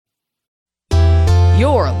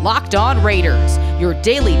You're Locked On Raiders, your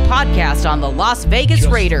daily podcast on the Las Vegas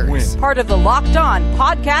Raiders. Win. Part of the Locked On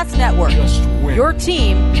Podcast Network. Just win. Your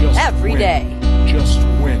team every day. Just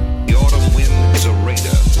win. The autumn wind is a raider,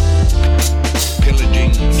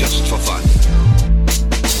 pillaging just for fun.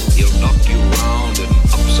 He'll knock you round and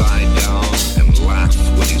upside down and laugh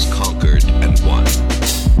when he's conquered and won.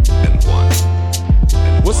 And won.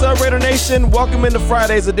 What's up, Raider Nation? Welcome into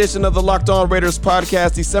Friday's edition of the Locked On Raiders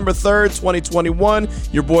podcast, December 3rd, 2021.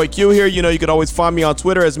 Your boy Q here. You know, you can always find me on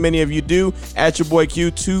Twitter, as many of you do, at your boy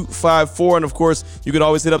Q254. And of course, you can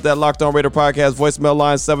always hit up that Locked On Raider podcast voicemail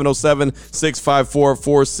line,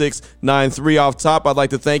 707-654-4693. Off top, I'd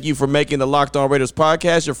like to thank you for making the Locked On Raiders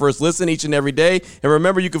podcast your first listen each and every day. And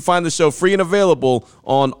remember, you can find the show free and available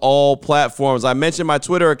on all platforms. I mentioned my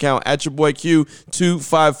Twitter account, at your boy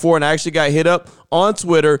Q254, and I actually got hit up on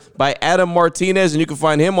Twitter by Adam Martinez, and you can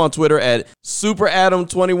find him on Twitter at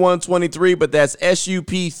SuperAdam2123, but that's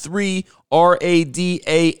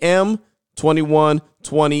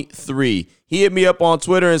SUP3RADAM2123. He hit me up on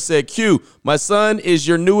Twitter and said, Q, my son is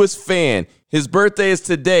your newest fan. His birthday is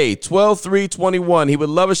today, 12/3/21. He would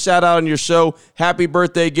love a shout out on your show. Happy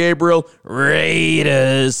birthday, Gabriel.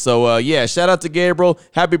 Raiders. So, yeah, shout out to Gabriel.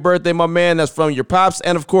 Happy birthday, my man. That's from your pops.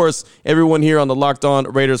 And, of course, everyone here on the Locked On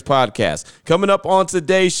Raiders podcast. Coming up on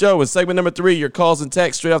today's show in segment number 3, your calls and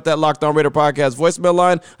texts straight off that Locked On Raider podcast voicemail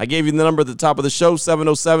line. I gave you the number at the top of the show,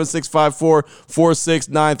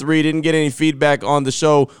 707-654-4693. Didn't get any feedback on the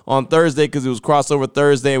show on Thursday because it was crossover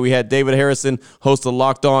Thursday. And we had David Harrison host the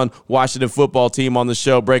Locked On Washington football team on the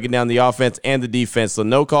show, breaking down the offense and the defense. So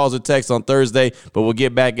no calls or texts on Thursday, but we'll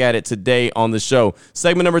get back at it today on the show.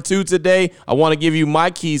 Segment number 2 today, I want to give you my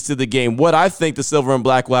keys to the game, what I think the Silver and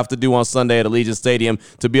Black will have to do on Sunday at Allegiant Stadium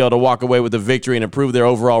to be able to walk away with the victory and improve their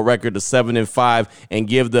overall record to 7-5 and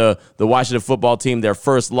give the Washington football team their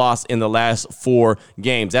first loss in the last 4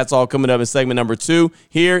 games. That's all coming up in segment number 2.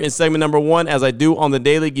 Here in segment number 1, as I do on the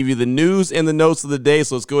daily, give you the news and the notes of the day.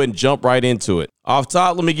 So let's go ahead and jump right into it. Off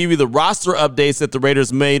top, let me give you the roster updates that the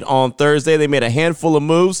Raiders made on Thursday. They made a handful of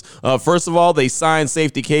moves. First of all, they signed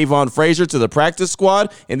safety Kavon Frazier to the practice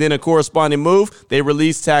squad, and then a corresponding move, they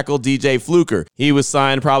released tackle DJ Fluker. He was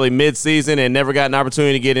signed probably mid-season and never got an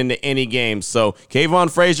opportunity to get into any games. So Kavon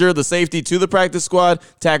Frazier, the safety, to the practice squad,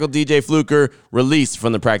 tackle DJ Fluker released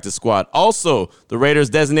from the practice squad. Also, the Raiders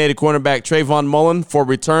designated cornerback Trayvon Mullen for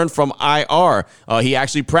return from IR. He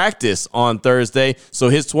actually practiced on Thursday, so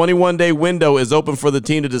his 21-day window is open for the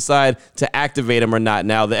team to decide to activate him or not.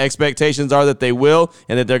 Now, the expectations are that they will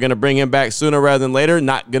and that they're going to bring him back sooner rather than later.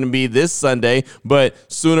 Not going to be this Sunday, but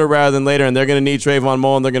sooner rather than later. And they're going to need Trayvon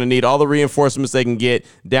Mullen. They're going to need all the reinforcements they can get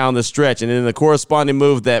down the stretch. And in the corresponding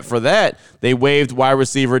move they waived wide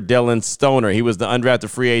receiver Dylan Stoner. He was the undrafted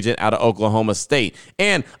free agent out of Oklahoma State.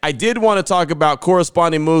 And I did want to talk about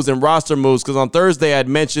corresponding moves and roster moves because on Thursday I had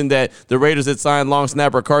mentioned that the Raiders had signed long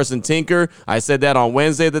snapper Carson Tinker. I said that on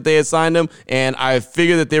Wednesday that they had signed him, and I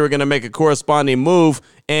figured that they were going to make a corresponding move.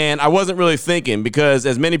 And I wasn't really thinking because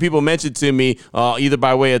as many people mentioned to me, either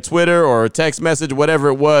by way of Twitter or text message, whatever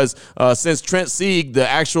it was, since Trent Sieg, the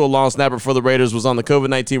actual long snapper for the Raiders, was on the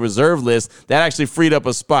COVID-19 reserve list, that actually freed up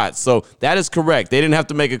a spot. So that is correct. They didn't have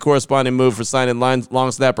to make a corresponding move for signing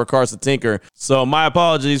long snapper Carson Tinker. So my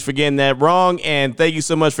apologies for getting that wrong. And thank you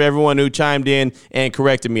so much for everyone who chimed in and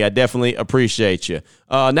corrected me. I definitely appreciate you.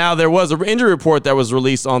 Now, there was an injury report that was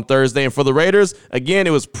released on Thursday, and for the Raiders, again,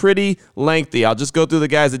 it was pretty lengthy. I'll just go through the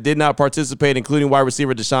guys that did not participate, including wide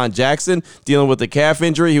receiver Deshaun Jackson, dealing with a calf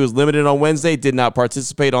injury. He was limited on Wednesday, did not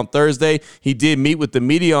participate on Thursday. He did meet with the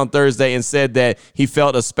media on Thursday and said that he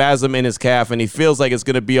felt a spasm in his calf, and he feels like it's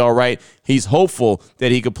going to be all right. He's hopeful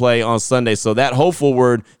that he could play on Sunday, so that hopeful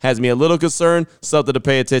word has me a little concerned, something to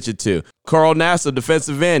pay attention to. Carl Nassib,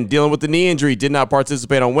 defensive end, dealing with the knee injury, did not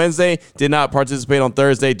participate on Wednesday, did not participate on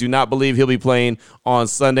Thursday. Do not believe he'll be playing on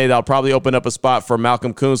Sunday. That'll probably open up a spot for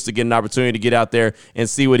Malcolm Koonce to get an opportunity to get out there and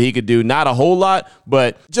see what he could do. Not a whole lot,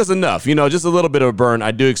 but just enough. Just a little bit of a burn.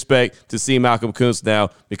 I do expect to see Malcolm Koonce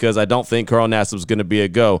now because I don't think Carl Nassib is going to be a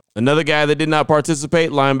go. Another guy that did not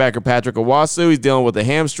participate, linebacker Patrick Owasu. He's dealing with a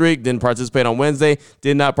hamstring. Didn't participate on Wednesday.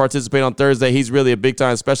 Did not participate on Thursday. He's really a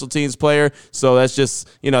big-time special teams player. So that's just,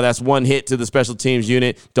 that's one hit to the special teams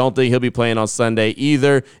unit. Don't think he'll be playing on Sunday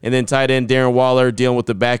either. And then tight end Darren Waller dealing with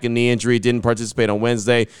the back and knee injury. Didn't participate on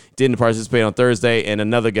Wednesday. Didn't participate on Thursday. And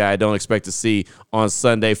another guy I don't expect to see on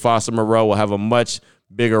Sunday. Foster Moreau will have a much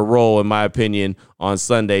bigger role, in my opinion, on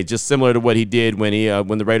Sunday, just similar to what he did when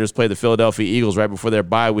the Raiders played the Philadelphia Eagles right before their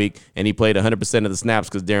bye week, and he played 100% of the snaps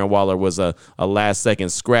because Darren Waller was a last-second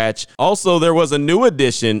scratch. Also, there was a new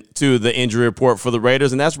addition to the injury report for the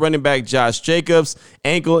Raiders, and that's running back Josh Jacobs.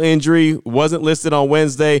 Ankle injury, wasn't listed on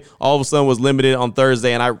Wednesday, all of a sudden was limited on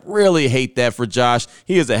Thursday, and I really hate that for Josh.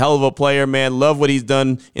 He is a hell of a player, man. Love what he's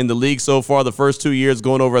done in the league so far, the first 2 years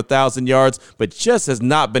going over 1,000 yards, but just has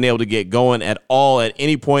not been able to get going at all at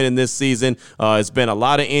any point in this season. It's been a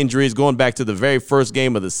lot of injuries going back to the very first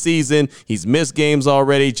game of the season. He's missed games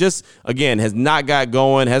already. Just, again, has not got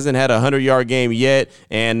going, hasn't had a 100-yard game yet,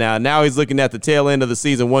 and now he's looking at the tail end of the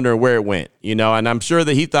season wondering where it went, and I'm sure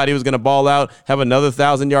that he thought he was going to ball out, have another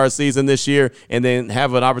 1,000-yard season this year, and then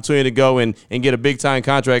have an opportunity to go and get a big-time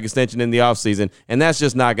contract extension in the offseason, and that's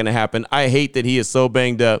just not going to happen. I hate that he is so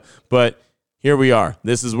banged up, but here we are.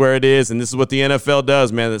 This is where it is, and this is what the NFL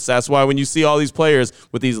does, man. That's why when you see all these players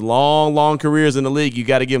with these long, long careers in the league, you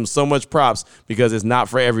got to give them so much props because it's not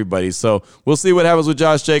for everybody. So we'll see what happens with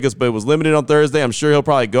Josh Jacobs, but it was limited on Thursday. I'm sure he'll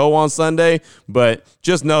probably go on Sunday, but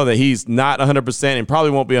just know that he's not 100% and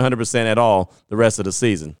probably won't be 100% at all the rest of the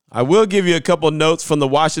season. I will give you a couple notes from the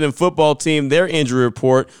Washington football team, their injury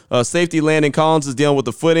report. Safety Landon Collins is dealing with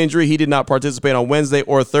a foot injury. He did not participate on Wednesday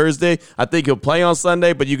or Thursday. I think he'll play on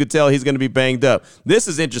Sunday, but you could tell he's going to be banged up. This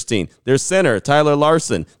is interesting. Their center, Tyler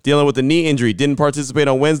Larson, dealing with a knee injury, didn't participate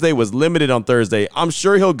on Wednesday, was limited on Thursday. I'm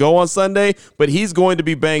sure he'll go on Sunday, but he's going to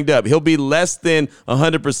be banged up. He'll be less than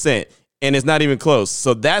 100%. And it's not even close.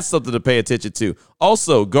 So that's something to pay attention to.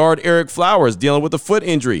 Also, guard Eric Flowers dealing with a foot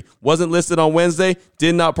injury. Wasn't listed on Wednesday,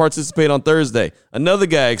 did not participate on Thursday. Another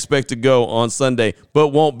guy expect to go on Sunday, but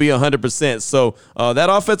won't be 100%. So that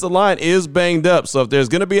offensive line is banged up. So if there's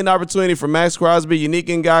going to be an opportunity for Max Crosby, Unique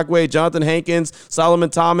Ngakoue, Jonathan Hankins,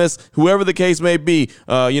 Solomon Thomas, whoever the case may be,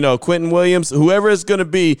 Quentin Williams, whoever it's going to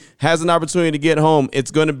be has an opportunity to get home,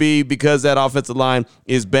 it's going to be because that offensive line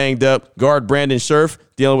is banged up. Guard Brandon Scherf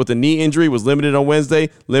dealing with a knee injury, was limited on Wednesday,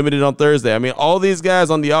 limited on Thursday. I mean, all these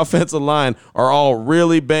guys on the offensive line are all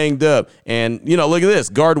really banged up. And, look at this.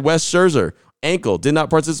 Guard Wes Scherzer, ankle, did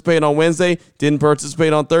not participate on Wednesday, didn't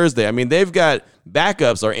participate on Thursday. I mean, they've got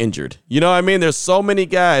backups are injured. There's so many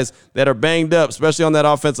guys that are banged up, especially on that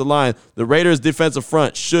offensive line. The Raiders' defensive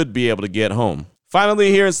front should be able to get home.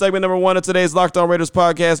 Finally, here in segment number 1 of today's Locked On Raiders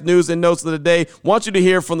podcast, news and notes of the day. Want you to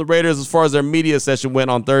hear from the Raiders as far as their media session went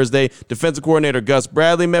on Thursday. Defensive coordinator Gus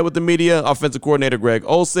Bradley met with the media, offensive coordinator Greg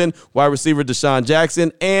Olsen, wide receiver Deshaun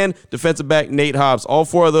Jackson, and defensive back Nate Hobbs. All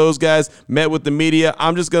 4 of those guys met with the media.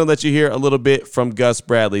 I'm just going to let you hear a little bit from Gus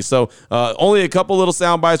Bradley. So only a couple little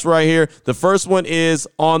sound bites right here. The first one is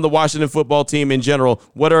on the Washington football team in general.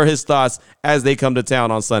 What are his thoughts as they come to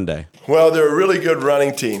town on Sunday? Well, they're a really good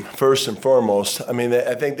running team, first and foremost. I mean,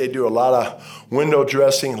 I think they do a lot of window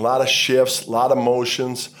dressing, a lot of shifts, a lot of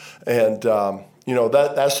motions, and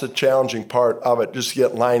that's the challenging part of it, just to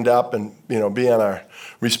get lined up and be on our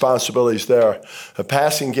responsibilities there. The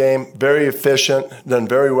passing game, very efficient, done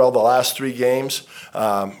very well the last 3 games.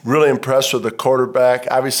 Really impressed with the quarterback.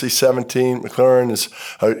 Obviously, 17, McLaurin is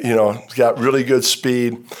got really good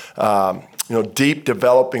speed. Deep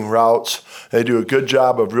developing routes. They do a good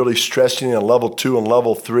job of really stressing in level 2 and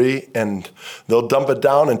level 3, and they'll dump it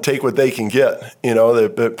down and take what they can get.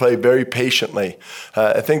 They play very patiently.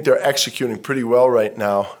 I think they're executing pretty well right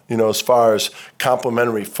now, as far as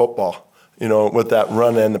complementary football, with that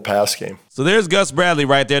run and the pass game. So there's Gus Bradley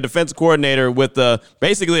right there, defensive coordinator, with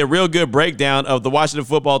basically a real good breakdown of the Washington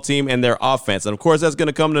football team and their offense. And, of course, that's going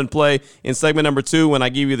to come into play in segment number 2 when I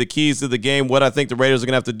give you the keys to the game, what I think the Raiders are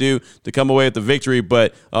going to have to do to come away with the victory.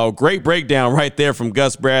 But a great breakdown right there from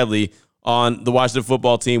Gus Bradley on the Washington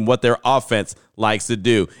football team, what their offense likes to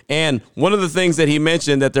do. And one of the things that he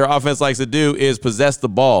mentioned that their offense likes to do is possess the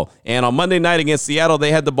ball. And on Monday night against Seattle, they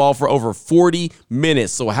had the ball for over 40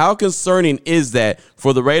 minutes. So how concerning is that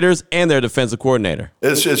for the Raiders and their defensive coordinator?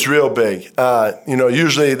 It's real big.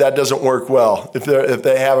 Usually that doesn't work well. If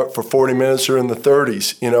they have it for 40 minutes or in the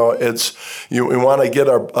 30s, we want to get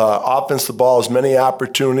our offense the ball as many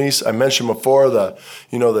opportunities. I mentioned before the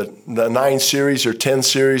 9 series or 10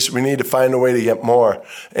 series. We need to find a way to get more.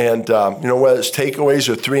 And whether it's takeaways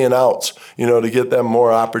or 3 and outs, to get them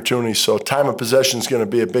more opportunities. So time of possession is going to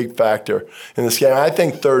be a big factor in this game. I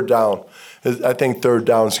think third down is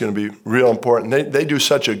going to be real important. They do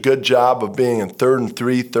such a good job of being in 3rd and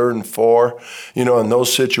 3, 3rd and 4, in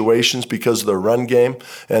those situations because of the run game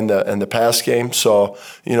and the pass game. So,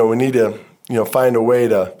 we need to, find a way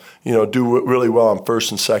to, do really well on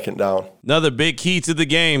 1st and 2nd down. Another big key to the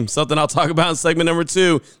game, something I'll talk about in segment number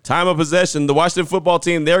 2, time of possession. The Washington football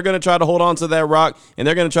team, they're going to try to hold on to that rock, and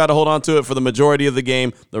they're going to try to hold on to it for the majority of the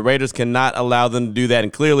game. The Raiders cannot allow them to do that,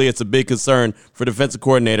 and clearly it's a big concern for defensive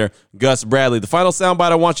coordinator Gus Bradley. The final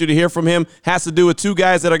soundbite I want you to hear from him has to do with two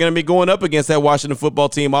guys that are going to be going up against that Washington football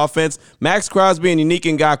team offense, Maxx Crosby and Yannick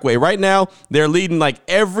Ngakoue. Right now, they're leading like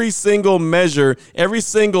every single measure, every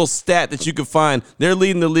single stat that you could find. They're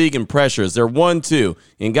leading the league in pressures. They're 1-2.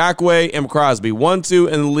 Ngakoue and Crosby,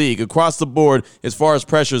 1-2 in the league across the board as far as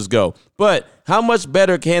pressures go. But how much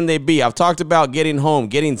better can they be? I've talked about getting home,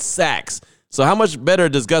 getting sacks. So how much better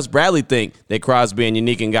does Gus Bradley think that Crosby and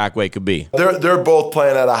Yannick Ngakoue could be? They're both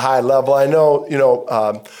playing at a high level. I know,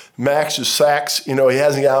 Max's sacks, he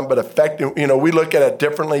hasn't gotten, but effective, we look at it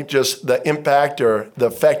differently, just the impact or the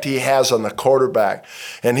effect he has on the quarterback.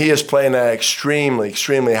 And he is playing at an extremely,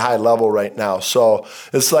 extremely high level right now. So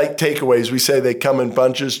it's like takeaways. We say they come in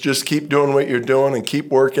bunches. Just keep doing what you're doing and keep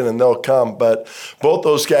working and they'll come. But both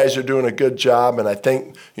those guys are doing a good job. And I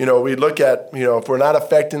think, we look at, if we're not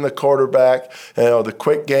affecting the quarterback, the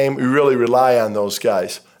quick game, we really rely on those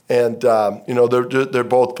guys. And, they're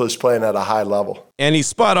both just playing at a high level. And he's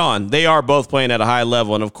spot on. They are both playing at a high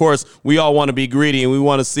level. And, of course, we all want to be greedy, and we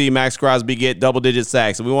want to see Maxx Crosby get double-digit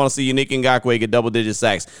sacks, and we want to see Yannick Ngakoue get double-digit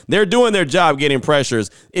sacks. They're doing their job getting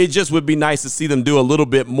pressures. It just would be nice to see them do a little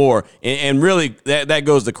bit more. And really, that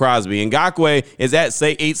goes to Crosby. Ngakoue is at,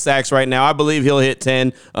 say, 8 sacks right now. I believe he'll hit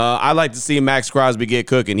 10. I'd like to see Maxx Crosby get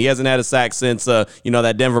cooking. He hasn't had a sack since,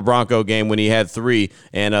 that Denver Bronco game when he had 3,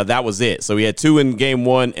 and that was it. So he had 2 in game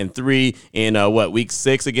 1 and 3 in, week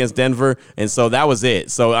 6 against Denver. And so that was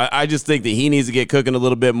it. So I just think that he needs to get cooking a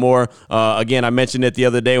little bit more. Again, I mentioned it the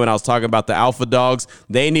other day when I was talking about the alpha dogs.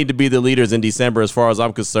 They need to be the leaders in December as far as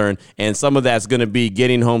I'm concerned. And some of that's going to be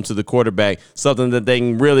getting home to the quarterback, something that they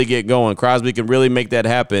can really get going. Crosby can really make that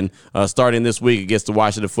happen starting this week against the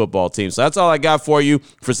Washington football team. So that's all I got for you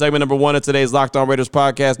for segment number 1 of today's Locked On Raiders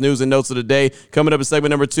podcast, news and notes of the day. Coming up in segment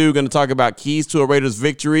number 2, going to talk about keys to a Raiders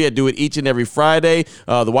victory. I do it each and every Friday.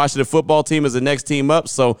 The Washington football team is the next team up.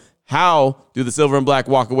 So how do the Silver and Black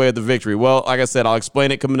walk away with the victory? Well, like I said, I'll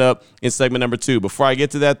explain it coming up in segment number 2. Before I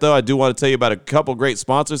get to that, though, I do want to tell you about a couple great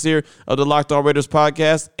sponsors here of the Locked On Raiders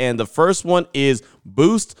podcast. And the first one is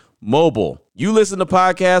Boost Mobile. You listen to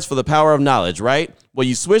podcasts for the power of knowledge, right? Well,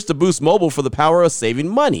 you switch to Boost Mobile for the power of saving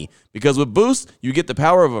money. Because with Boost, you get the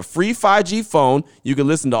power of a free 5G phone. You can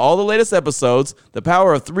listen to all the latest episodes, the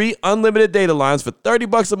power of 3 unlimited data lines for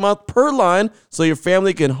 $30 a month per line, so your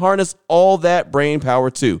family can harness all that brain power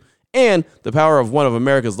too. And the power of one of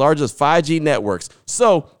America's largest 5G networks.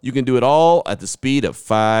 So you can do it all at the speed of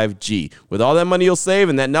 5G. With all that money you'll save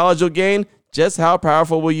and that knowledge you'll gain, just how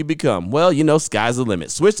powerful will you become? Well, sky's the limit.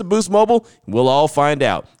 Switch to Boost Mobile, and we'll all find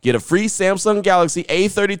out. Get a free Samsung Galaxy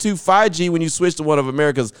A32 5G when you switch to one of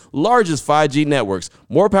America's largest 5G networks.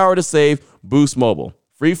 More power to save, Boost Mobile.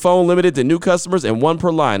 Free phone limited to new customers and 1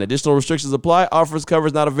 per line. Additional restrictions apply. Offers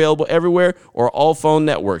covers not available everywhere or all phone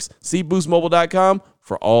networks. See boostmobile.com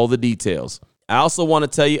for all the details. I also want to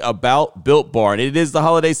tell you about Built Bar. And it is the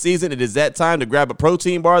holiday season. It is that time to grab a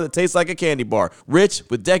protein bar that tastes like a candy bar. Rich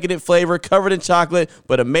with decadent flavor, covered in chocolate,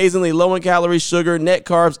 but amazingly low in calories, sugar, net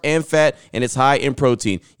carbs, and fat, and it's high in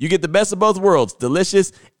protein. You get the best of both worlds,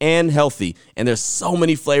 delicious and healthy. And there's so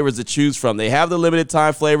many flavors to choose from. They have the limited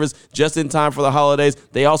time flavors just in time for the holidays.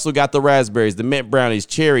 They also got the raspberries, the mint brownies,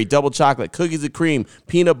 cherry, double chocolate, cookies and cream,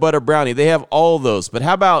 peanut butter brownie. They have all those. But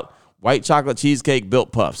how about white chocolate cheesecake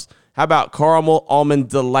Built Puffs? How about caramel almond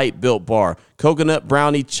delight Built Bar, coconut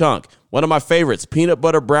brownie chunk, one of my favorites, peanut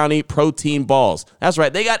butter brownie protein balls. That's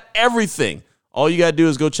right, they got everything. All you got to do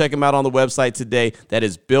is go check them out on the website today. That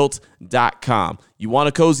is Built.com. You want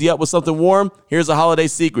to cozy up with something warm? Here's a holiday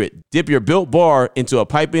secret. Dip your Built Bar into a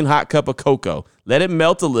piping hot cup of cocoa. Let it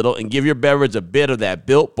melt a little and give your beverage a bit of that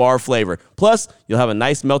Built Bar flavor. Plus, you'll have a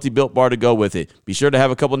nice melty Built Bar to go with it. Be sure to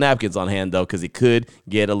have a couple napkins on hand, though, because it could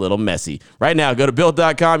get a little messy. Right now, go to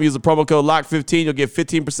Built.com. Use the promo code LOCK15. You'll get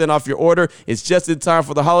 15% off your order. It's just in time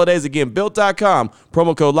for the holidays. Again, Built.com.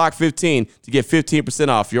 Promo code LOCK15 to get 15%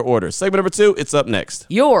 off your order. Segment number 2, it's up next.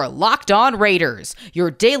 You're Locked On Raiders,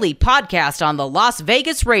 your daily podcast on the Las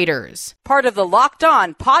Vegas Raiders. Part of the Locked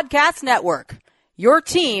On Podcast Network, your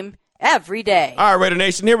team every day. All right, Raider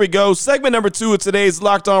Nation, here we go. Segment number 2 of today's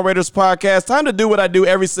Locked On Raiders podcast. Time to do what I do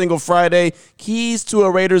every single Friday, keys to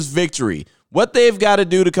a Raiders victory. What they've got to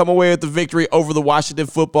do to come away with the victory over the Washington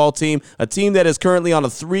football team, a team that is currently on a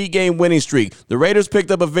 3-game winning streak. The Raiders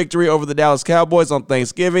picked up a victory over the Dallas Cowboys on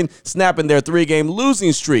Thanksgiving, snapping their 3-game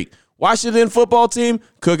losing streak. Washington football team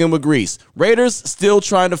cooking with grease. Raiders still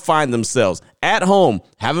trying to find themselves. At home,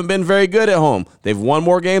 haven't been very good at home. They've won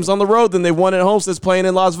more games on the road than they've won at home since playing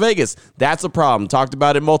in Las Vegas. That's a problem. Talked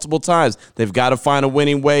about it multiple times. They've got to find a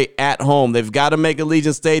winning way at home. They've got to make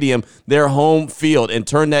Allegiant Stadium their home field and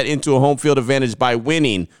turn that into a home field advantage by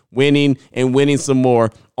winning some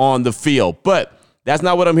more on the field. But that's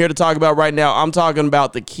not what I'm here to talk about right now. I'm talking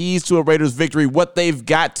about the keys to a Raiders victory, what they've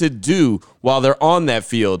got to do while they're on that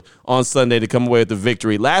field on Sunday to come away with the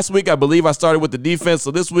victory. Last week, I believe I started with the defense,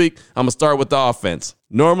 so this week, I'm going to start with the offense.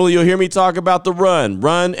 Normally, you'll hear me talk about the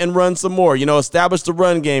run some more. Establish the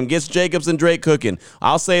run game, gets Jacobs and Drake cooking.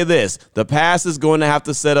 I'll say this, the pass is going to have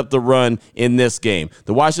to set up the run in this game.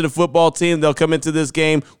 The Washington football team, they'll come into this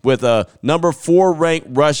game with a number 4 ranked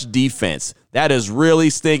rush defense. That is really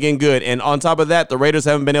stinking good. And on top of that, the Raiders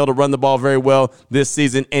haven't been able to run the ball very well this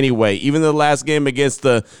season anyway. Even the last game against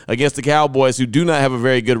the Cowboys, who do not have a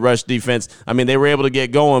very good rush defense, I mean, they were able to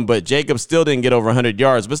get going, but Jacobs still didn't get over 100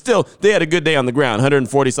 yards. But still, they had a good day on the ground,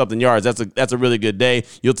 140-something yards. That's a really good day.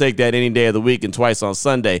 You'll take that any day of the week and twice on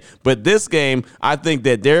Sunday. But this game, I think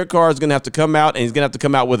that Derek Carr is going to have to come out, and he's going to have to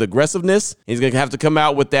come out with aggressiveness. He's going to have to come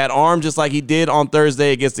out with that arm just like he did on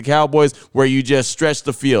Thursday against the Cowboys, where you just stretch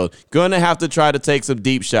the field. Going to have to try to take some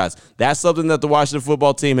deep shots. That's something that the Washington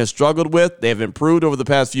football team has struggled with. They have improved over the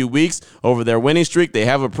past few weeks over their winning streak. They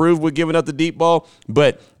have improved with giving up the deep ball,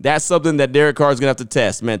 but that's something that Derek Carr is going to have to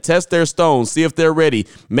test. Man, test their stones, see if they're ready.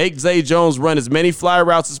 Make Zay Jones run as many fly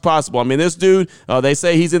routes as possible. I mean, this dude, they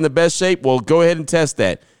say he's in the best shape. Well, go ahead and test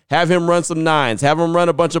that. Have him run some nines. Have him run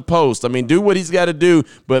a bunch of posts. I mean, do what he's got to do,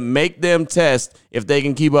 but make them test if they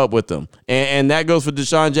can keep up with them. And that goes for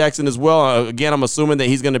Deshaun Jackson as well. Again, I'm assuming that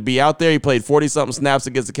he's going to be out there. He played 40-something snaps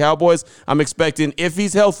against the Cowboys. I'm expecting, if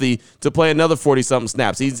he's healthy, to play another 40-something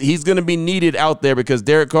snaps. He's going to be needed out there because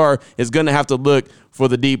Derek Carr is going to have to look for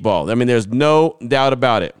the deep ball. I mean, there's no doubt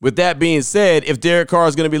about it. With that being said, if Derek Carr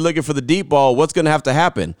is going to be looking for the deep ball, what's going to have to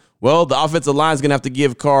happen? Well, the offensive line is going to have to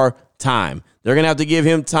give Carr time. They're going to have to give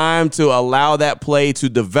him time to allow that play to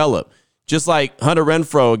develop. Just like Hunter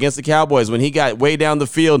Renfrow against the Cowboys when he got way down the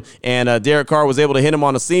field and Derek Carr was able to hit him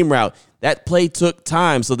on a seam route. That play took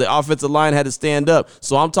time, so the offensive line had to stand up.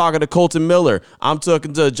 So I'm talking to Colton Miller. I'm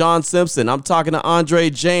talking to John Simpson. I'm talking to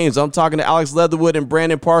Andre James. I'm talking to Alex Leatherwood and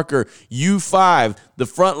Brandon Parker. You 5, the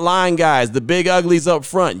front line guys, the big uglies up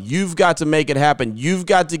front. You've got to make it happen. You've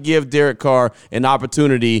got to give Derek Carr an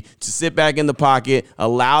opportunity to sit back in the pocket,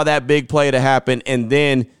 allow that big play to happen, and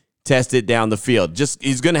then test it down the field.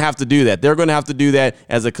 He's going to have to do that. They're going to have to do that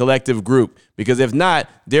as a collective group, because if not,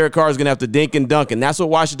 Derek Carr is going to have to dink and dunk, and that's what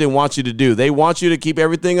Washington wants you to do. They want you to keep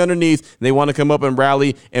everything underneath, and they want to come up and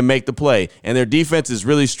rally and make the play, and their defense is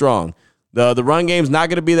really strong. The run game's not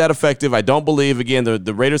going to be that effective. I don't believe. Again,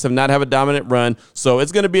 the Raiders have not had a dominant run, so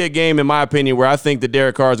it's going to be a game, in my opinion, where I think that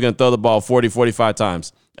Derek Carr is going to throw the ball 40, 45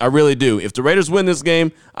 times. I really do. If the Raiders win this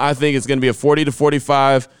game, I think it's going to be a 40 to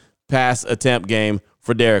 45 pass attempt game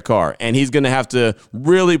for Derek Carr, and he's going to have to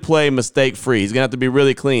really play mistake-free. He's going to have to be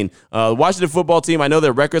really clean. The Washington football team, I know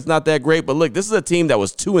their record's not that great, but look, this is a team that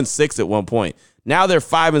was 2-6 at one point. Now they're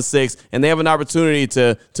 5-6, and they have an opportunity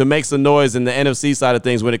to make some noise in the NFC side of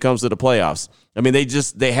things when it comes to the playoffs. I mean,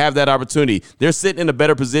 they have that opportunity. They're sitting in a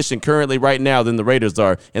better position currently right now than the Raiders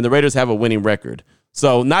are, and the Raiders have a winning record.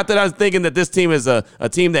 So not that I'm thinking that this team is a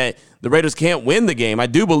team that the Raiders can't win the game. I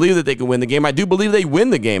do believe that they can win the game. I do believe they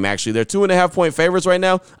win the game, actually. They're 2.5-point favorites right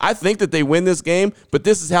now. I think that they win this game, but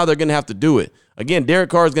this is how they're going to have to do it. Again, Derek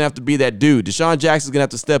Carr is going to have to be that dude. Deshaun Jackson is going to have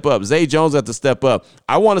to step up. Zay Jones has to step up.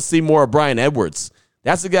 I want to see more of Bryan Edwards.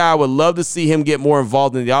 That's a guy I would love to see him get more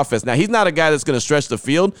involved in the offense. Now, he's not a guy that's going to stretch the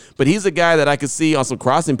field, but he's a guy that I could see on some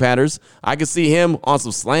crossing patterns. I could see him on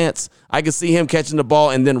some slants. I could see him catching the ball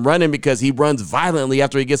and then running, because he runs violently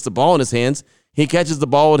after he gets the ball in his hands. He catches the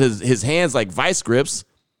ball with his hands like vice grips.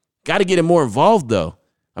 Got to get him more involved, though.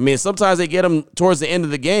 I mean, sometimes they get him towards the end of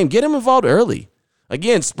the game. Get him involved early.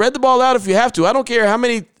 Again, spread the ball out if you have to. I don't care how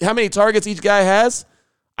many targets each guy has.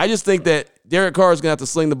 I just think that Derek Carr is going to have to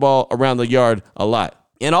sling the ball around the yard a lot.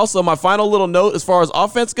 And also, my final little note as far as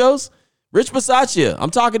offense goes, Rich Bisaccia, I'm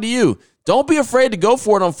talking to you. Don't be afraid to go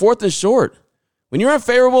for it on 4th and short. When you're in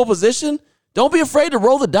favorable position, don't be afraid to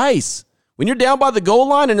roll the dice. When you're down by the goal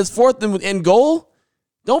line and it's 4th and goal,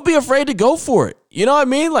 don't be afraid to go for it. You know what I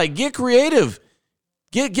mean? Like, get creative.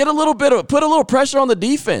 Get a little bit of, put a little pressure on the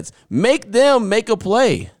defense. Make them make a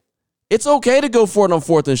play. It's okay to go for it on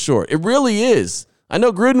 4th and short. It really is. I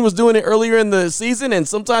know Gruden was doing it earlier in the season, and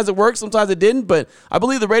sometimes it worked, sometimes it didn't, but I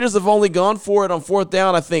believe the Raiders have only gone for it on 4th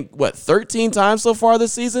down, I think, 13 times so far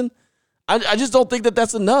this season? I just don't think that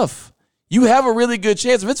that's enough. You have a really good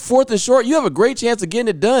chance. If it's 4th and short, you have a great chance of getting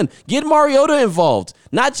it done. Get Mariota involved,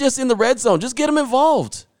 not just in the red zone. Just get him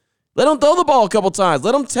involved. Let them throw the ball a couple times.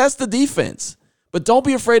 Let them test the defense. But don't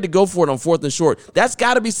be afraid to go for it on 4th and short. That's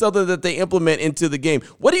got to be something that they implement into the game.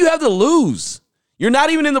 What do you have to lose? You're not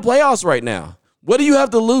even in the playoffs right now. What do you have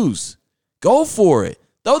to lose? Go for it.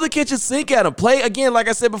 Throw the kitchen sink at them. Play, again, like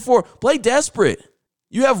I said before, play desperate.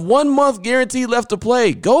 You have 1 month guaranteed left to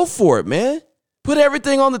play. Go for it, man. Put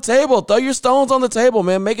everything on the table. Throw your stones on the table,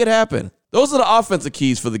 man. Make it happen. Those are the offensive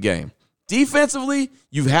keys for the game. Defensively,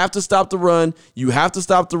 you have to stop the run. You have to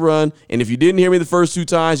stop the run. And if you didn't hear me the first 2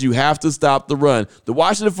 times, you have to stop the run. The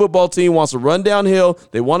Washington football team wants to run downhill.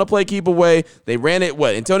 They want to play keep away. They ran it,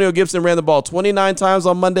 Antonio Gibson ran the ball 29 times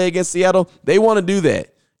on Monday against Seattle. They want to do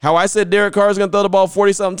that. How I said Derek Carr is going to throw the ball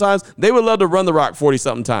 40-something times, they would love to run the rock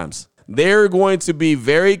 40-something times. They're going to be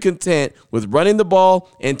very content with running the ball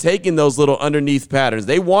and taking those little underneath patterns.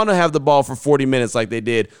 They want to have the ball for 40 minutes like they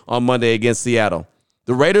did on Monday against Seattle.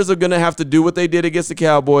 The Raiders are going to have to do what they did against the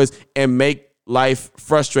Cowboys and make life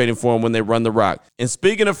frustrating for them when they run the rock. And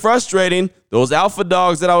speaking of frustrating, those alpha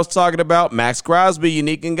dogs that I was talking about, Max Crosby,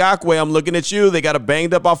 Yannick Ngakoue, I'm looking at you. They got a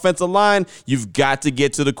banged up offensive line. You've got to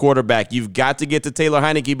get to the quarterback. You've got to get to Taylor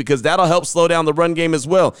Heinicke because that'll help slow down the run game as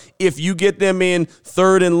well. If you get them in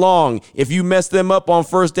 3rd and long, if you mess them up on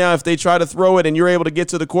 1st down, if they try to throw it and you're able to get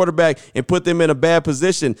to the quarterback and put them in a bad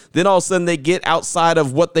position, then all of a sudden they get outside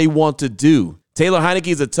of what they want to do. Taylor Heinicke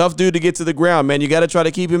is a tough dude to get to the ground, man. You got to try to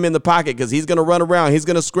keep him in the pocket because he's going to run around. He's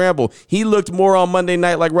going to scramble. He looked more on Monday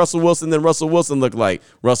night like Russell Wilson than Russell Wilson looked like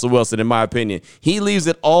Russell Wilson, in my opinion. He leaves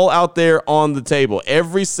it all out there on the table.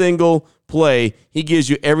 Every single play, he gives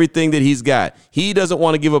you everything that he's got. He doesn't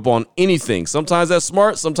want to give up on anything. Sometimes that's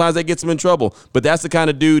smart. Sometimes that gets him in trouble. But that's the kind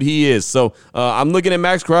of dude he is. So I'm looking at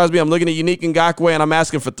Max Crosby. I'm looking at Yannick Ngakoue, and I'm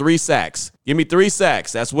asking for 3 sacks. Give me 3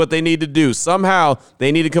 sacks. That's what they need to do. Somehow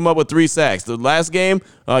they need to come up with 3 sacks. The last game,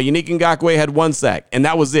 Yannick Ngakoue had 1 sack, and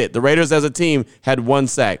that was it. The Raiders as a team had 1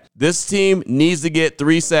 sack. This team needs to get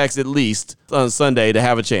 3 sacks at least on Sunday to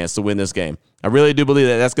have a chance to win this game. I really do believe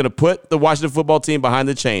that that's going to put the Washington football team behind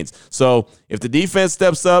the chains. So if the defense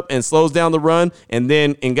steps up and slows down the run, and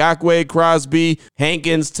then Ngakoue, Crosby,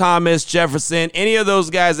 Hankins, Thomas, Jefferson, any of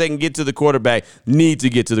those guys that can get to the quarterback need to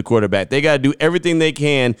get to the quarterback. They got to do everything they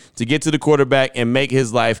can to get to the quarterback and make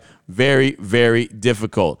his life very, very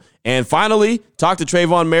difficult. And finally, talk to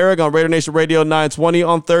Trayvon Merrick on Raider Nation Radio 920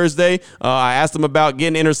 on Thursday. I asked him about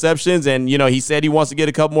getting interceptions, and, he said he wants to get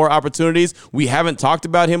a couple more opportunities. We haven't talked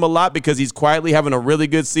about him a lot because he's quietly having a really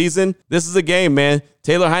good season. This is a game, man.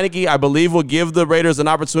 Taylor Heinicke, I believe, will give the Raiders an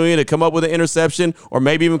opportunity to come up with an interception or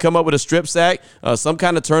maybe even come up with a strip sack, some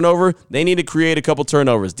kind of turnover. They need to create a couple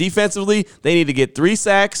turnovers. Defensively, they need to get 3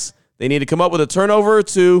 sacks. They need to come up with a turnover or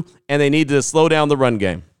 2, and they need to slow down the run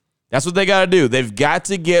game. That's what they got to do. They've got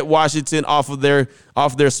to get Washington off of their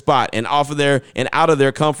spot and out of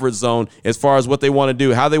their comfort zone as far as what they want to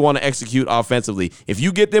do, how they want to execute offensively. If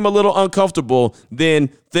you get them a little uncomfortable, then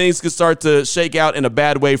things could start to shake out in a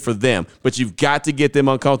bad way for them. But you've got to get them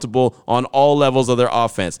uncomfortable on all levels of their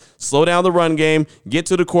offense. Slow down the run game, get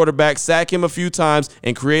to the quarterback, sack him a few times,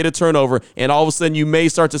 and create a turnover. And all of a sudden, you may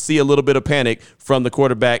start to see a little bit of panic from the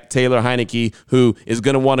quarterback, Taylor Heinicke, who is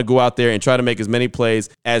going to want to go out there and try to make as many plays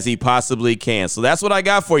as he possibly can. So that's what I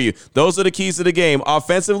got for you. Those are the keys to the game.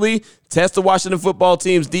 Offensively, test the Washington football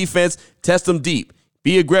team's defense. Test them deep.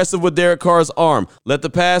 Be aggressive with Derek Carr's arm. Let the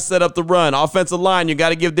pass set up the run. Offensive line, you got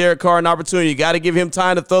to give Derek Carr an opportunity. You got to give him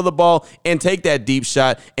time to throw the ball and take that deep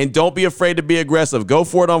shot. And don't be afraid to be aggressive. Go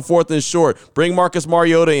for it on 4th and short. Bring Marcus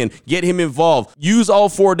Mariota in. Get him involved. Use all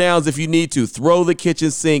 4 downs if you need to. Throw the kitchen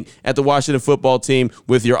sink at the Washington football team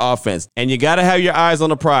with your offense. And you got to have your eyes on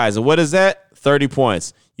the prize. And what is that? 30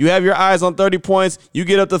 points. You have your eyes on 30 points. You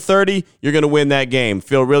get up to 30, you're going to win that game.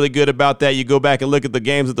 Feel really good about that. You go back and look at the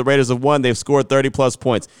games that the Raiders have won. They've scored 30-plus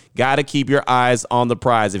points. Got to keep your eyes on the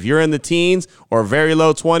prize. If you're in the teens or very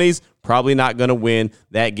low 20s, probably not going to win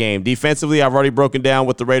that game. Defensively, I've already broken down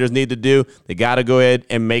what the Raiders need to do. They got to go ahead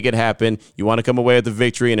and make it happen. You want to come away with the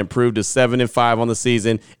victory and improve to 7-5 on the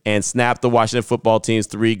season and snap the Washington football team's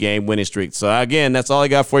 3-game winning streak. So, again, that's all I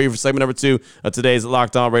got for you for segment number 2 of today's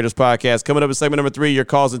Locked On Raiders podcast. Coming up in segment number 3, your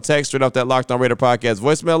calls and texts straight off that Locked On Raider podcast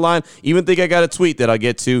voicemail line. Even think I got a tweet that I'll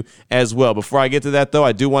get to as well. Before I get to that, though,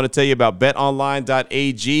 I do want to tell you about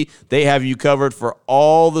betonline.ag. They have you covered for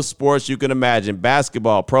all the sports you can imagine.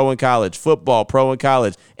 Basketball, pro and college, football, pro and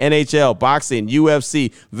college, NHL, boxing,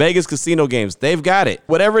 UFC, Vegas casino games. They've got it.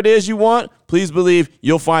 Whatever it is you want, please believe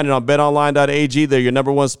you'll find it on betonline.ag. They're your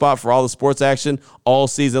number 1 spot for all the sports action all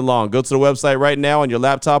season long. Go to the website right now on your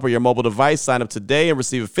laptop or your mobile device. Sign up today and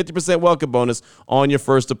receive a 50% welcome bonus on your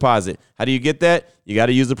first deposit. How do you get that? You got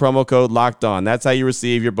to use the promo code LOCKEDON. That's how you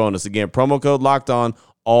receive your bonus. Again, promo code LOCKEDON,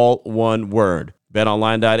 all one word.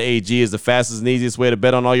 BetOnline.ag is the fastest and easiest way to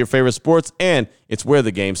bet on all your favorite sports, and it's where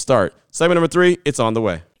the games start. Segment number 3, it's on the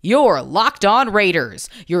way. Your Locked On Raiders,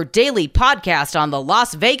 your daily podcast on the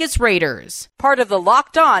Las Vegas Raiders. Part of the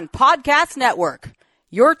Locked On Podcast Network,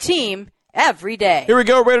 your team every day. Here we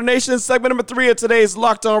go, Raider Nation. Segment number 3 of today's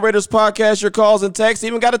Locked On Raiders podcast. Your calls and texts.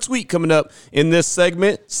 Even got a tweet coming up in this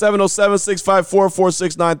segment.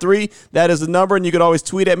 707-654-4693. That is the number, and you can always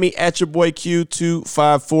tweet at me at your boy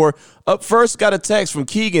Q254. Up first, got a text from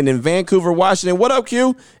Keegan in Vancouver, Washington. What up,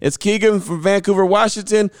 Q? It's Keegan from Vancouver,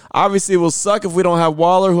 Washington. Obviously, it will suck if we don't have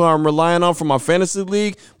Waller, who I'm relying on for my fantasy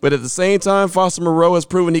league. But at the same time, Foster Moreau has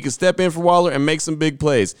proven he can step in for Waller and make some big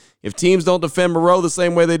plays. If teams don't defend Moreau the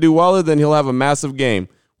same way they do Waller, then he'll have a massive game.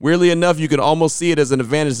 Weirdly enough, you can almost see it as an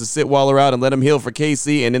advantage to sit Waller out and let him heal for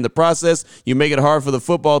KC, and in the process, you make it hard for the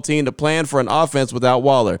football team to plan for an offense without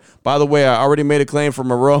Waller. By the way, I already made a claim for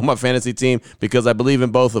Moreau on my fantasy team because I believe in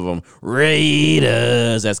both of them.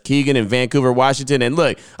 Raiders. That's Keegan in Vancouver, Washington. And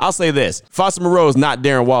look, I'll say this. Foster Moreau is not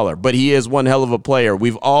Darren Waller, but he is one hell of a player.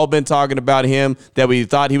 We've all been talking about him, that we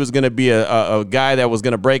thought he was going to be a guy that was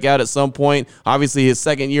going to break out at some point. Obviously, his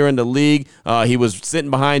second year in the league, he was sitting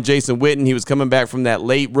behind Jason Witten. He was coming back from that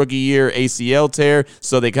late rookie year ACL tear,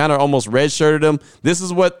 so they kind of almost redshirted him. This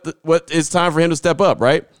is what it's time for him to step up,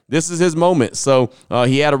 right? This is his moment. So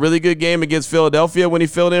he had a really good game against Philadelphia when he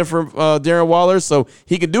filled in for Darren Waller, so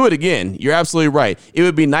he can do it again. You're absolutely right. It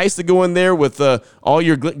would be nice to go in there with all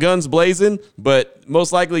your guns blazing, but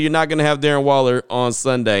most likely you're not going to have Darren Waller on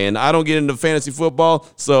Sunday. And I don't get into fantasy football,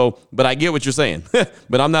 but I get what you're saying.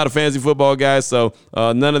 But I'm not a fantasy football guy, so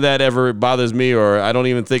none of that ever bothers me, or I don't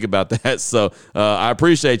even think about that. So I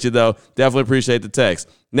appreciate you, though. Definitely appreciate the text.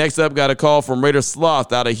 Next up, got a call from Raider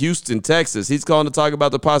Sloth out of Houston, Texas. He's calling to talk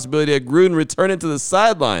about the possibility of Gruden returning to the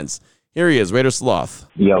sidelines. Here he is, Raider Sloth.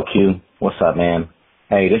 Yo, Q. What's up, man?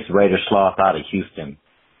 Hey, this is Raider Sloth out of Houston.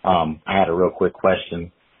 I had a real quick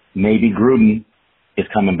question. Maybe Gruden is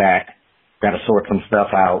coming back. Got to sort some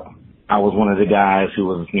stuff out. I was one of the guys who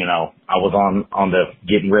was, I was on the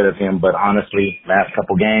getting rid of him, but honestly, last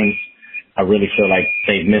couple games, I really feel like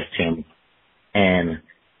they've missed him. And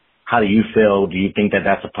how do you feel? Do you think that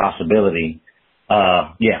that's a possibility?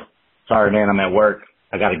 Yeah. Sorry, man. I'm at work.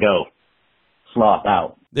 I got to go. Sloth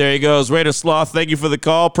out. There he goes, Raider Sloth. Thank you for the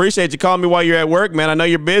call. Appreciate you calling me while you're at work, man. I know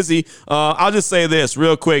you're busy. I'll just say this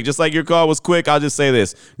real quick. Just like your call was quick, I'll just say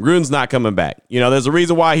this. Gruden's not coming back. There's a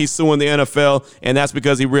reason why he's suing the NFL, and that's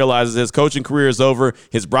because he realizes his coaching career is over.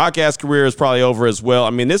 His broadcast career is probably over as well.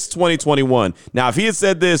 I mean, this is 2021. Now, if he had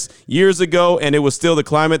said this years ago and it was still the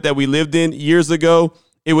climate that we lived in years ago,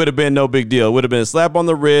 it would have been no big deal. It would have been a slap on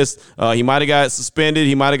the wrist. He might have got suspended.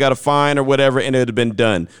 He might have got a fine or whatever, and it would have been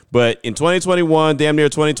done. But in 2021, damn near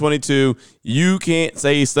 2022, you can't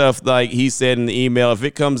say stuff like he said in the email. If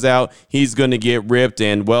it comes out, he's going to get ripped.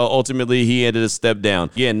 And, well, ultimately, he ended a step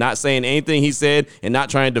down. Again, not saying anything he said and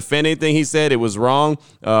not trying to defend anything he said. It was wrong,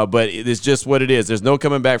 but it's just what it is. There's no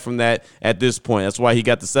coming back from that at this point. That's why he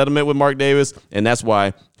got the settlement with Mark Davis, and that's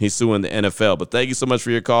why he's suing the NFL. But thank you so much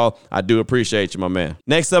for your call. I do appreciate you, my man.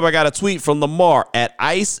 Next up, I got a tweet from Lamar at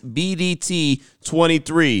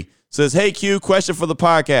IceBDT23. Says, hey, Q, question for the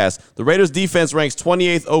podcast. The Raiders defense ranks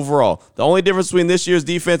 28th overall. The only difference between this year's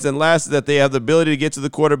defense and last is that they have the ability to get to the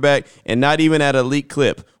quarterback and not even at an elite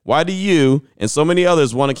clip. Why do you and so many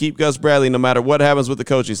others want to keep Gus Bradley no matter what happens with the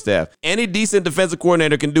coaching staff? Any decent defensive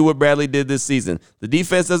coordinator can do what Bradley did this season. The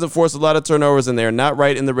defense doesn't force a lot of turnovers, and they're not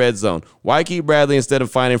right in the red zone. Why keep Bradley instead of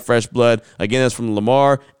finding fresh blood? Again, that's from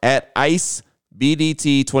Lamar at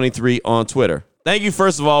IceBDT23 on Twitter. Thank you,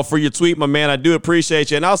 first of all, for your tweet, my man. I do appreciate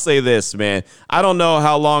you. And I'll say this, man. I don't know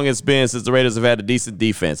how long it's been since the Raiders have had a decent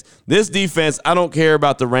defense. This defense, I don't care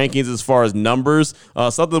about the rankings as far as numbers.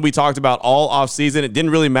 Something we talked about all offseason. It didn't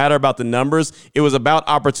really matter about the numbers. It was about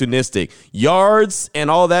opportunistic. Yards and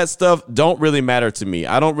all that stuff don't really matter to me.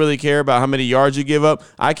 I don't really care about how many yards you give up.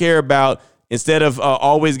 I care about, instead of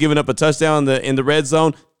always giving up a touchdown in the red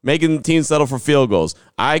zone, making the team settle for field goals.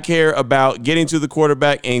 I care about getting to the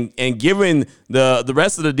quarterback and giving the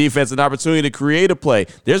rest of the defense an opportunity to create a play.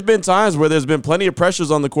 There's been times where there's been plenty of pressures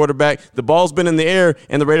on the quarterback. The ball's been in the air,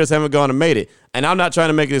 and the Raiders haven't gone and made it. And I'm not trying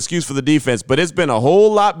to make an excuse for the defense, but it's been a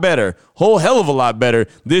whole hell of a lot better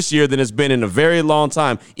this year than it's been in a very long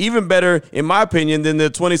time. Even better, in my opinion, than the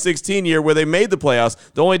 2016 year where they made the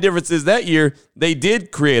playoffs. The only difference is that year they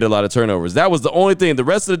did create a lot of turnovers. That was the only thing. The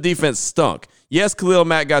rest of the defense stunk. Yes, Khalil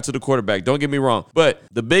Mack got to the quarterback. Don't get me wrong. But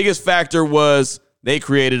the biggest factor was they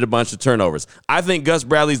created a bunch of turnovers. I think Gus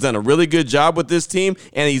Bradley's done a really good job with this team,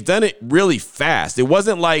 and he's done it really fast. It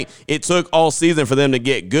wasn't like it took all season for them to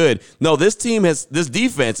get good. No, this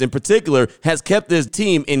defense in particular has kept this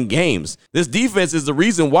team in games. This defense is the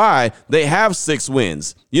reason why they have 6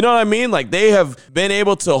 wins. You know what I mean? Like, they have been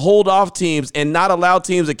able to hold off teams and not allow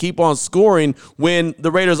teams to keep on scoring when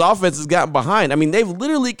the Raiders offense has gotten behind. I mean, they've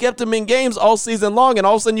literally kept them in games all season long, and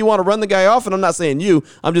all of a sudden you want to run the guy off, and I'm not saying you,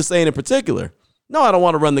 I'm just saying in particular. No, I don't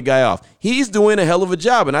want to run the guy off. He's doing a hell of a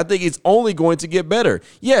job, and I think he's only going to get better.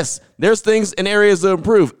 Yes, there's things and areas to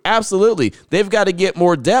improve. Absolutely. They've got to get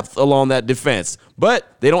more depth along that defense,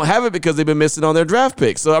 but they don't have it because they've been missing on their draft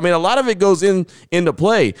picks. So, I mean, a lot of it goes into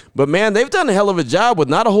play. But, man, they've done a hell of a job with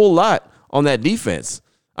not a whole lot on that defense.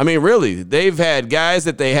 I mean, really, they've had guys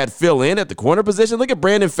that they had fill in at the corner position. Look at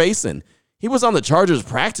Brandon Faison. He was on the Chargers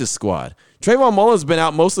practice squad. Trayvon Mullen's been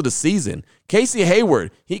out most of the season. Casey Hayward,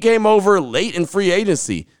 he came over late in free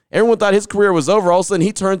agency. Everyone thought his career was over. All of a sudden,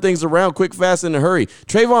 he turned things around quick, fast, in a hurry.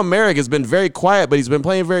 Trayvon Merrick has been very quiet, but he's been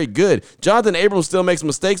playing very good. Jonathan Abrams still makes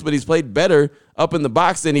mistakes, but he's played better up in the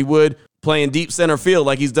box than he would playing deep center field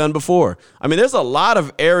like he's done before. I mean, there's a lot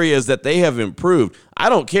of areas that they have improved. I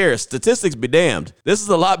don't care. Statistics be damned. This is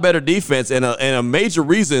a lot better defense and a major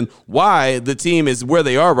reason why the team is where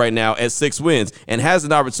they are right now at 6 wins and has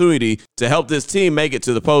an opportunity to help this team make it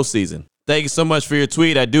to the postseason. Thank you so much for your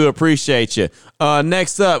tweet. I do appreciate you.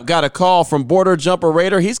 Next up, got a call from Border Jumper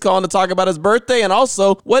Raider. He's calling to talk about his birthday and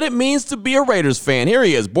also what it means to be a Raiders fan. Here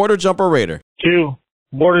he is, Border Jumper Raider. Q,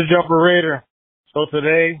 Border Jumper Raider. So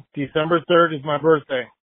today, December 3rd, is my birthday.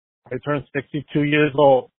 I turned 62 years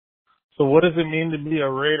old. So what does it mean to be a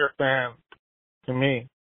Raider fan to me?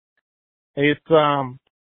 It's,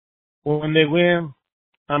 when they win,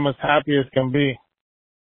 I'm as happy as can be.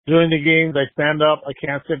 During the games, I stand up. I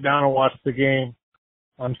can't sit down and watch the game.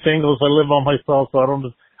 I'm single, so I live on myself, so I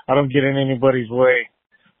don't get in anybody's way.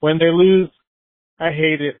 When they lose, I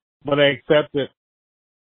hate it, but I accept it.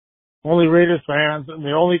 Only Raiders fans and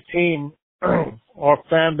the only team or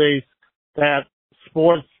fan base that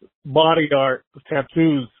sports body art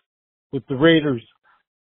tattoos with the Raiders.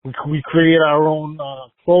 We create our own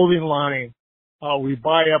clothing line. We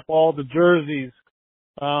buy up all the jerseys.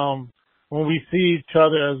 When we see each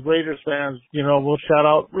other as Raiders fans, we'll shout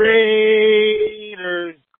out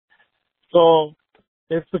Raiders. So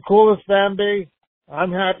it's the coolest fan base.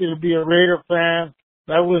 I'm happy to be a Raider fan.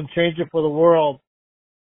 I wouldn't change it for the world.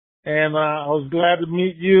 And I was glad to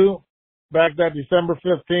meet you back that December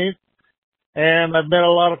 15th. And I've met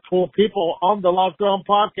a lot of cool people on the Locked On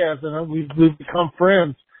podcast, and we've become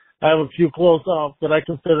friends. I have a few close that I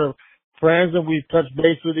consider friends, and we've touched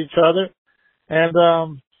base with each other. And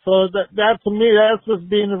so that to me, that's just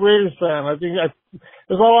being a Raiders fan. I think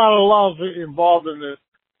there's a lot of love involved in this.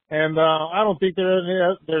 And I don't think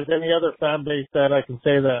there's any other fan base that I can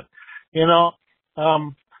say that.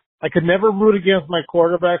 I could never root against my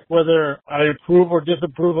quarterback, whether I approve or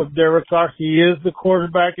disapprove of Derek Carr. He is the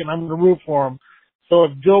quarterback, and I'm going to root for him. So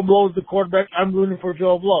if Joe Blow is the quarterback, I'm rooting for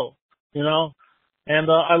Joe Blow,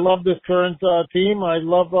 And I love this current team. I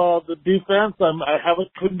love the defense.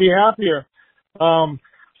 Couldn't be happier.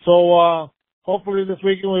 So hopefully this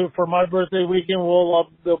weekend, for my birthday weekend,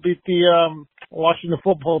 they'll beat the Washington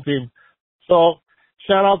football team. So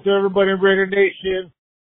shout out to everybody in Raider Nation.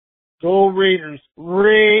 Go Raiders.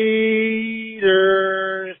 Raiders.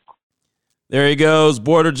 There he goes,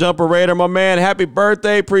 Border Jumper Raider, my man. Happy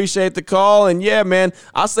birthday. Appreciate the call. And yeah, man,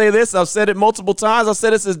 I'll say this. I've said it multiple times. I've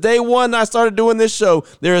said it since day one I started doing this show.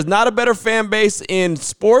 There is not a better fan base in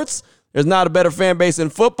sports. There's not a better fan base in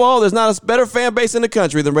football. There's not a better fan base in the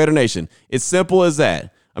country than Raider Nation. It's simple as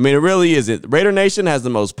that. I mean, it really is. Raider Nation has the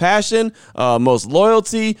most passion, most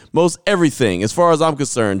loyalty, most everything as far as I'm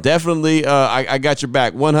concerned. Definitely, I got your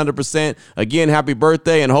back 100%. Again, happy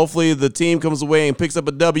birthday, and hopefully the team comes away and picks up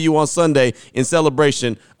a W on Sunday in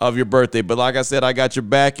celebration of your birthday. But like I said, I got your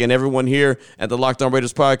back, and everyone here at the Locked On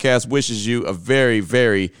Raiders podcast wishes you a very,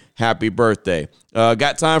 very happy birthday.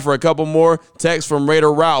 Got time for a couple more. Text from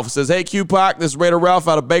Raider Ralph. It says, hey, Q-Pac, this is Raider Ralph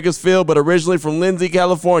out of Bakersfield, but originally from Lindsay,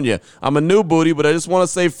 California. I'm a new booty, but I just want to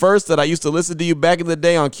say first that I used to listen to you back in the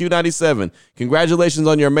day on Q97. Congratulations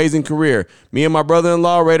on your amazing career. Me and my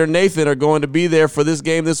brother-in-law, Raider Nathan, are going to be there for this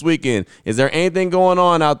game this weekend. Is there anything going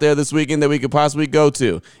on out there this weekend that we could possibly go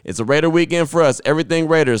to? It's a Raider weekend for us. Everything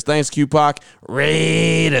Raiders. Thanks, Q-Pac.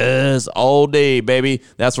 Raiders all day, baby.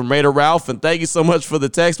 That's from Raider Ralph, and thank you so much for the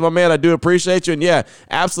text. my man. I do appreciate you. And yeah,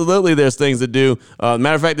 absolutely, there's things to do.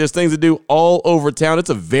 Matter of fact, there's things to do all over town. It's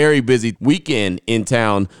a very busy weekend in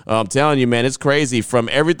town. I'm telling you, man, it's crazy. From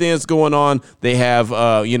everything that's going on, they have,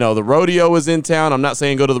 the rodeo is in town. I'm not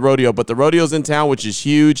saying go to the rodeo, but the rodeo's in town, which is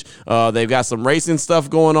huge. They've got some racing stuff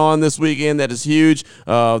going on this weekend that is huge.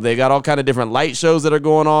 They got all kind of different light shows that are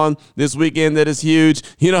going on this weekend that is huge.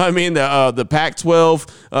 You know what I mean? The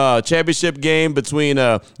Pac-12 championship game between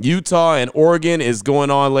Utah and Oregon is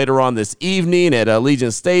going on later on this evening at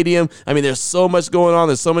Allegiant Stadium. I mean, there's so much going on.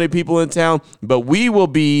 There's so many people in town, but we will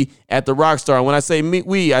be at the Rockstar. And when I say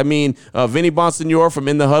we, I mean Vinny Bonsignor from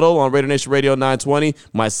In the Huddle on Raider Nation Radio 920.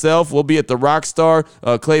 Myself will be at the Rockstar.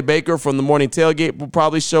 Clay Baker from the Morning Tailgate will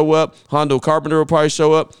probably show up. Hondo Carpenter will probably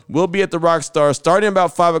show up. We'll be at the Rockstar starting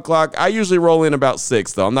about 5 o'clock. I usually roll in about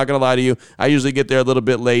 6, though. I'm not going to lie to you. I usually get there a little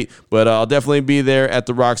bit late, but I'll definitely be there at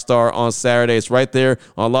the Rockstar on Saturday. It's right there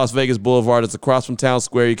on Las Vegas Boulevard. It's across from Town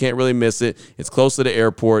Square. You can't really miss it. It's close to the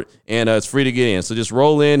airport, and it's free to get in. So just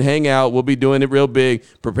roll in, hang out. We'll be doing it real big,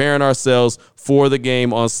 preparing ourselves for the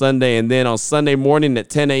game on Sunday. And then on Sunday morning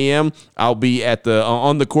at 10 a.m., I'll be at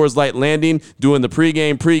on the Coors Light Landing doing the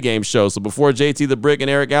pregame show. So before JT the Brick and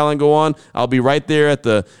Eric Allen go on, I'll be right there at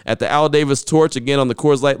the Al Davis Torch again on the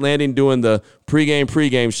Coors Light Landing doing the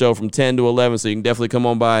pregame show from 10 to 11. So you can definitely come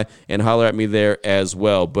on by and holler at me there as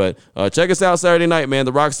well. But check us out Saturday night, man.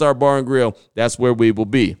 The Rockstar Bar and Grill. That's where we will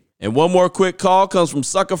be. And one more quick call comes from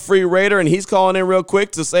Sucker Free Raider, and he's calling in real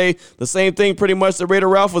quick to say the same thing pretty much that Raider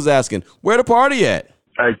Ralph was asking. Where the party at?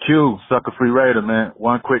 Hey, Q, Sucker Free Raider, man.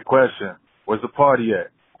 One quick question. Where's the party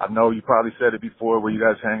at? I know you probably said it before where you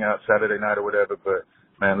guys hang out Saturday night or whatever, but,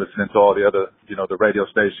 man, listening to all the other, the radio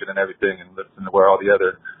station and everything and listening to where all the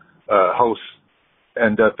other hosts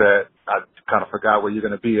end up at, I kind of forgot where you're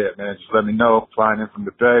going to be at, man. Just let me know. Flying in from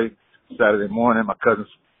the Bay Saturday morning. My cousin's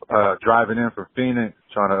driving in from Phoenix,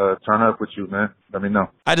 trying to turn up with you, man. Let me know.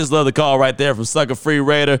 I just love the call right there from Sucker Free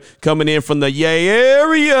Raider coming in from the Yay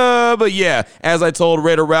area. But yeah, as I told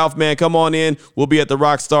Raider Ralph, man, come on in. We'll be at the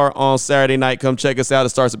Rockstar on Saturday night. Come check us out. It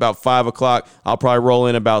starts about 5 o'clock. I'll probably roll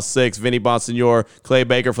in about 6. Vinny Bonsignor, Clay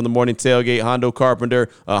Baker from the Morning Tailgate, Hondo Carpenter,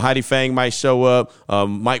 Heidi Fang might show up.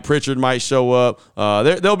 Mike Pritchard might show up.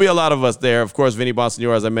 There'll be a lot of us there. Of course, Vinny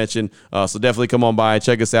Bonsignor, as I mentioned. So definitely come on by and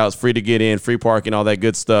check us out. It's free to get in, free parking, all that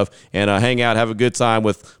good stuff. And hang out, have a good time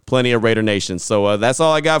with plenty of Raider Nation. So that's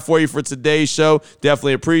all I got for you for today's show.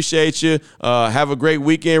 Definitely appreciate you. Have a great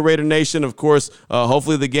weekend, Raider Nation. Of course,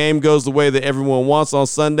 hopefully the game goes the way that everyone wants on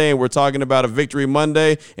Sunday, and we're talking about a victory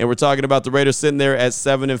Monday, and we're talking about the Raiders sitting there at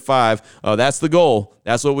 7-5. That's the goal.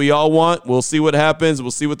 That's what we all want. We'll see what happens. We'll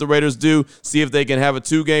see what the Raiders do, see if they can have a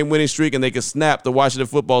 2-game winning streak and they can snap the Washington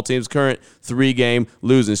football team's current 3-game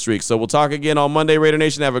losing streak. So we'll talk again on Monday, Raider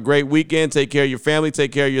Nation. Have a great weekend. Take care of your family.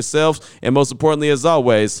 Take care of yourselves. And most importantly, as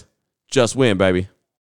always, just win, baby.